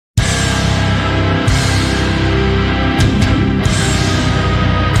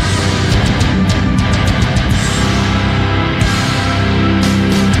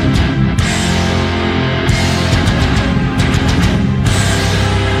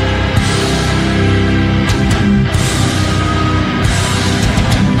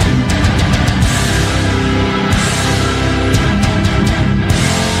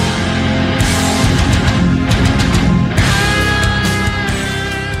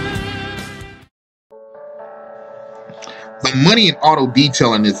The money in auto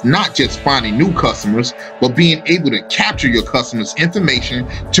detailing is not just finding new customers, but being able to capture your customers' information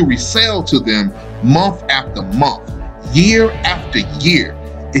to resell to them month after month, year after year.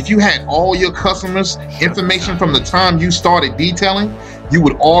 If you had all your customers' information from the time you started detailing, you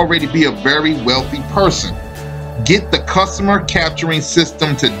would already be a very wealthy person. Get the customer capturing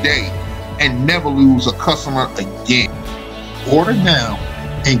system today and never lose a customer again. Order now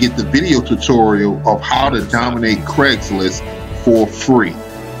and get the video tutorial of how to dominate Craigslist for free.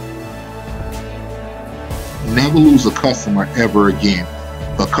 Never lose a customer ever again.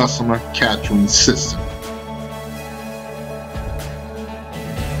 The customer capturing system.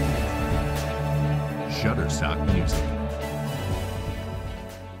 Shutterstock Music.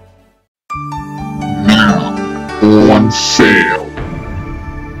 Now on sale.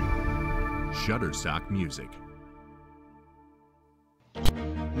 Shutterstock Music.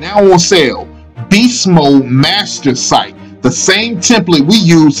 Now on sale, Beast Mode Master Site, the same template we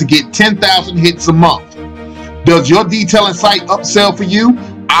use to get 10,000 hits a month. Does your detailing site upsell for you?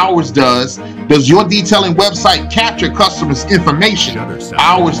 Ours does. Does your detailing website capture customers' information?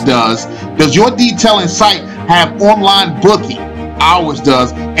 Ours does. Does your detailing site have online booking? Ours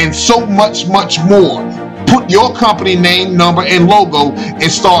does. And so much, much more. Put your company name, number, and logo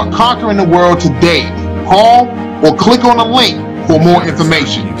and start conquering the world today. Call or click on the link for more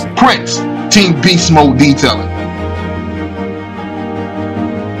information. Prince, Team Beast Mode Detailing.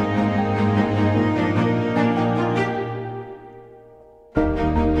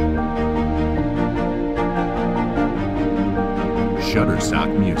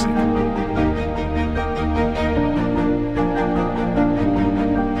 Shutterstock Music.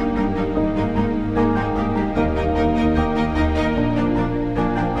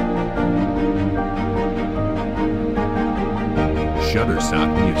 Shutterstock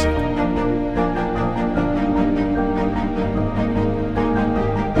Music.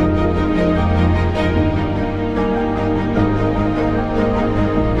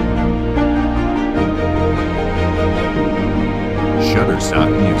 Shutterstock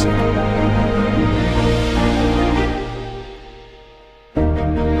Music.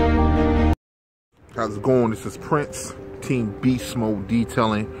 How's it going? This is Prince, Team Beast Mode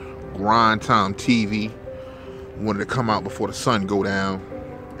Detailing, Grind Time TV. Wanted to come out before the sun go down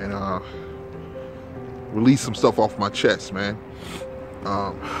and release some stuff off my chest, man.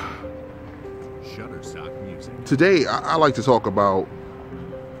 Shutterstock Music. Today, I like to talk about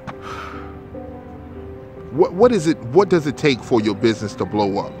what is it? What does it take for your business to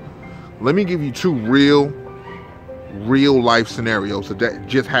blow up? Let me give you two real life scenarios that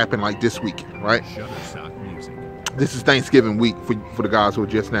just happened like this week, right? Shutterstock Music. This is Thanksgiving week for the guys who are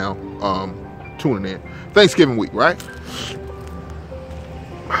just now tuning in. Thanksgiving week, right?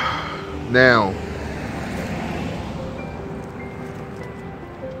 Now,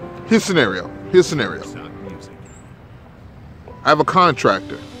 here's scenario. I have a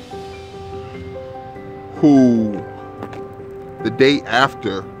contractor who the day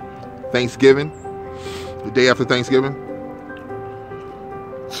after Thanksgiving,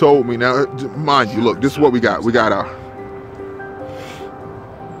 told me, now mind you, look, this is what we got. We got a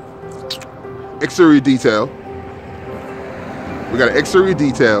exterior detail. We got an exterior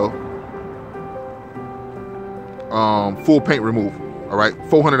detail, full paint removal. All right,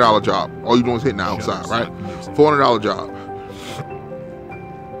 $400 job. All you doing is hitting the outside, right? $400 job.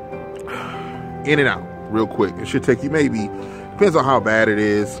 In and out, real quick. It should take you maybe, depends on how bad it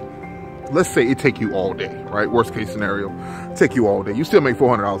is. Let's say it take you all day, right? Worst case scenario, take you all day. You still make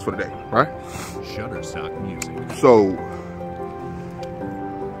 $400 for the day, right? Shutterstock Music. So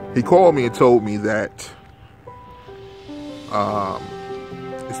he called me and told me that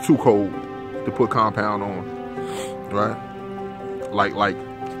it's too cold to put compound on, right? Like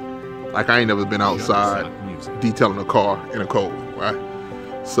I ain't never been outside detailing a car in a cold, right?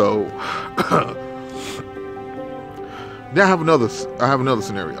 So now I have another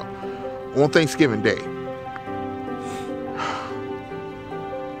scenario. On Thanksgiving Day,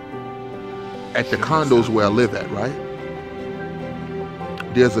 at the condos where I live at, right?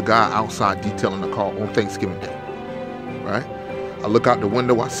 There's a guy outside detailing a car on Thanksgiving Day, right? I look out the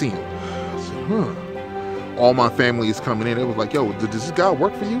window, I see him. I said, huh. All my family is coming in. It was like, yo, does this guy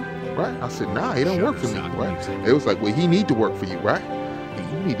work for you, right? I said, nah, he don't work for me, right? It was like, well, he need to work for you, right?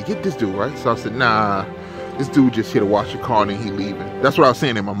 You need to get this dude, right? So I said, nah, this dude just here to wash your car and then he leaving. That's what I was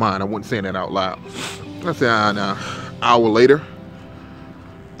saying in my mind. I wasn't saying that out loud. I said, nah. Hour later,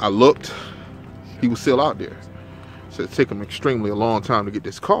 I looked. He was still out there. So it took him extremely a long time to get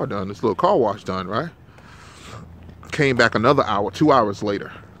this car done, this little car wash done, right? Came back another hour, 2 hours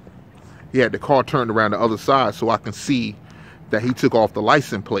later. He had the car turned around the other side so I can see that he took off the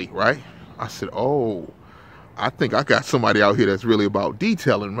license plate, right? I said, oh, I think I got somebody out here that's really about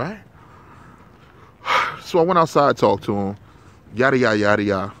detailing, right? So I went outside, talked to him, yada, yada, yada,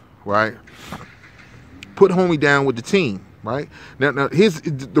 yada, right? Put homie down with the team, right? Now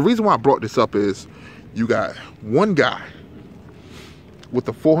the reason why I brought this up is you got one guy with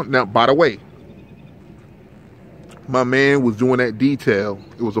the 400. Now, by the way, my man was doing that detail.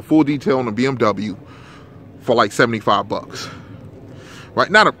 It was a full detail on the BMW for like 75 bucks, right?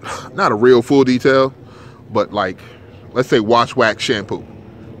 Not a real full detail, but like, let's say wash, wax, shampoo,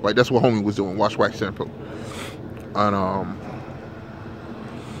 right? That's what homie was doing, wash, wax, shampoo. And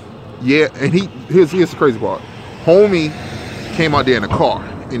yeah, and here's the crazy part. Homie came out there in a car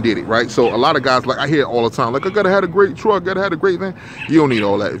and did it, right? So a lot of guys, like, I hear it all the time, like, I gotta have a great truck, gotta have a great thing. You don't need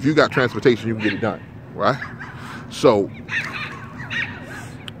all that. If you got transportation, you can get it done, right? So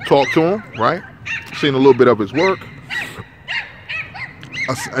talk to him, right? Seen a little bit of his work.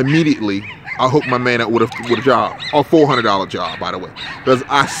 Immediately, I hooked my man up with a job, a $400 job, by the way, because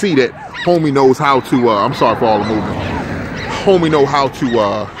I see that homie knows how to. I'm sorry for all the movement. Homie know how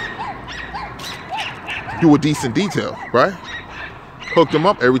to do a decent detail, right? Hooked him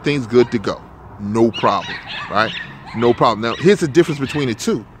up, everything's good to go, no problem, right? No problem. Now, here's the difference between the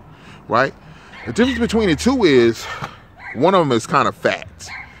two, right? The difference between the two is one of them is kind of fat,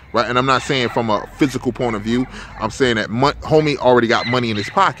 right? And I'm not saying from a physical point of view. I'm saying that homie already got money in his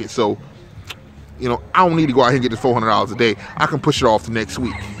pocket. So, you know, I don't need to go out here and get this $400 a day. I can push it off to next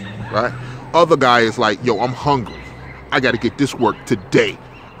week, right? Other guy is like, yo, I'm hungry. I got to get this work today,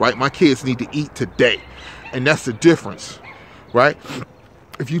 right? My kids need to eat today. And that's the difference, right?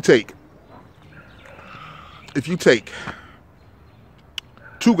 If you take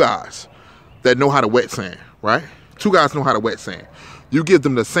two guys that know how to wet sand, right? Two guys know how to wet sand. You give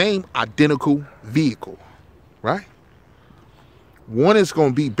them the same identical vehicle, right? One is going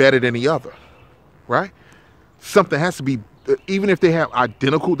to be better than the other, right? Something has to be, even if they have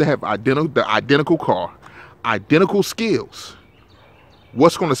the identical car, identical skills.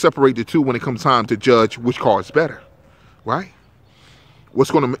 What's going to separate the two when it comes time to judge which car is better, right?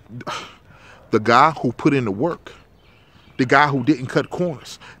 The guy who put in the work, the guy who didn't cut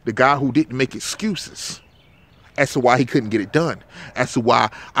corners, the guy who didn't make excuses as to why he couldn't get it done, as to why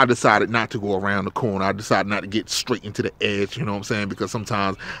I decided not to go around the corner, I decided not to get straight into the edge, you know what I'm saying? Because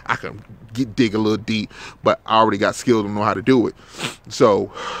sometimes I can dig a little deep, but I already got skills and know how to do it.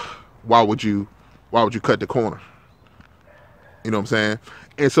 So why would you cut the corner? You know what I'm saying?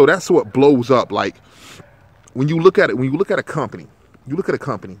 And so that's what blows up. Like, when you look at it, when you look at a company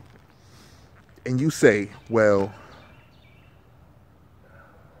and you say, well,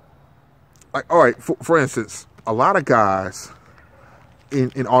 like, all right, for instance, a lot of guys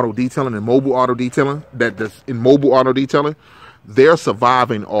in auto detailing and mobile auto detailing, they're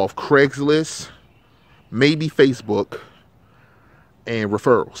surviving off Craigslist, maybe Facebook, and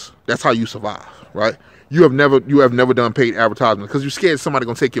referrals. That's how you survive, right? You have never done paid advertisement because you're scared somebody's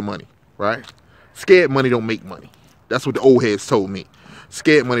gonna take your money, right? Scared money don't make money. That's what the old heads told me.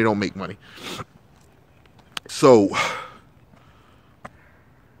 Scared money don't make money. So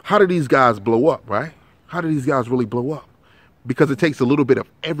how do these guys blow up, right? How do these guys really blow up? Because it takes a little bit of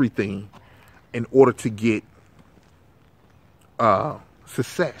everything in order to get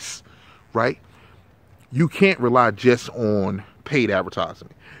success, right? You can't rely just on paid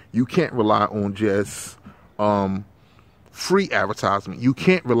advertisement. You can't rely on just free advertisement. You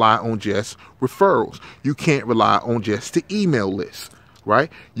can't rely on just referrals. You can't rely on just the email list,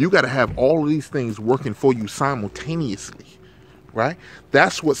 right? You got to have all of these things working for you simultaneously, right?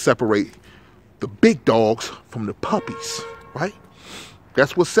 That's what separates the big dogs from the puppies, right?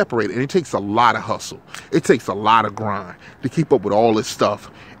 That's what separates. And it takes a lot of hustle. It takes a lot of grind to keep up with all this stuff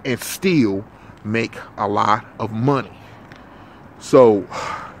and still make a lot of money. So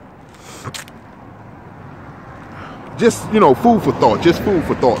just, you know, food for thought. Just food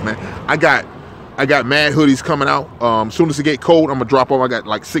for thought, man. I got mad hoodies coming out. As soon as it get cold, I'm gonna drop them. I got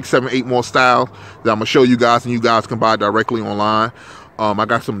like 6, 7, 8 more styles that I'm gonna show you guys, and you guys can buy directly online. I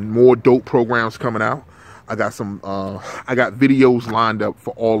got some more dope programs coming out. I got videos lined up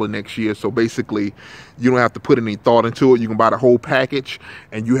for all of next year. So basically, you don't have to put any thought into it. You can buy the whole package,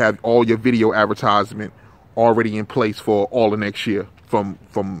 and you have all your video advertisement already in place for all of next year,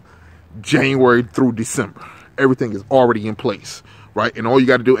 from January through December. Everything is already in place, right? And all you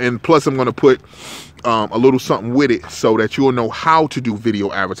got to do, and plus I'm going to put a little something with it so that you'll know how to do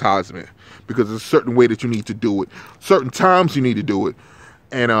video advertisement, because there's a certain way that you need to do it, certain times you need to do it,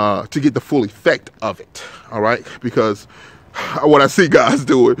 and to get the full effect of it, all right? Because what I see guys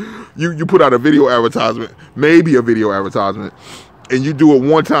doing, you put out a video advertisement, maybe a video advertisement, and you do it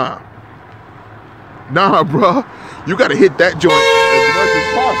one time. Nah, bro, you got to hit that joint as much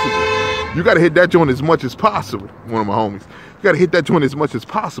as possible. You got to hit that joint as much as possible. One of my homies, you got to hit that joint as much as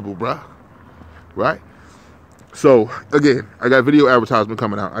possible, bro. Right? So again, I got video advertisement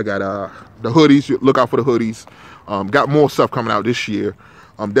coming out. I got the hoodies. Look out for the hoodies. Got more stuff coming out this year.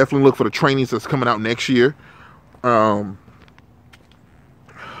 Definitely look for the trainings that's coming out next year.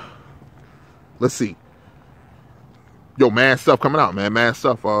 Let's see. Yo, mad stuff coming out, man. Mad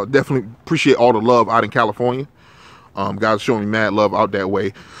stuff. Definitely appreciate all the love out in California. Guys showing me mad love out that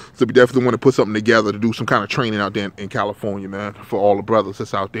way. So we definitely want to put something together to do some kind of training out there in California, man, for all the brothers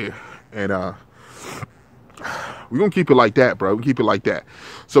that's out there. And we're going to keep it like that, bro. We keep it like that.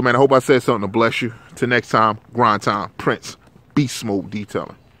 So, man, I hope I said something to bless you. Till next time, grind time. Prince, beast mode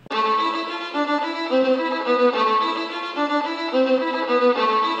detailing.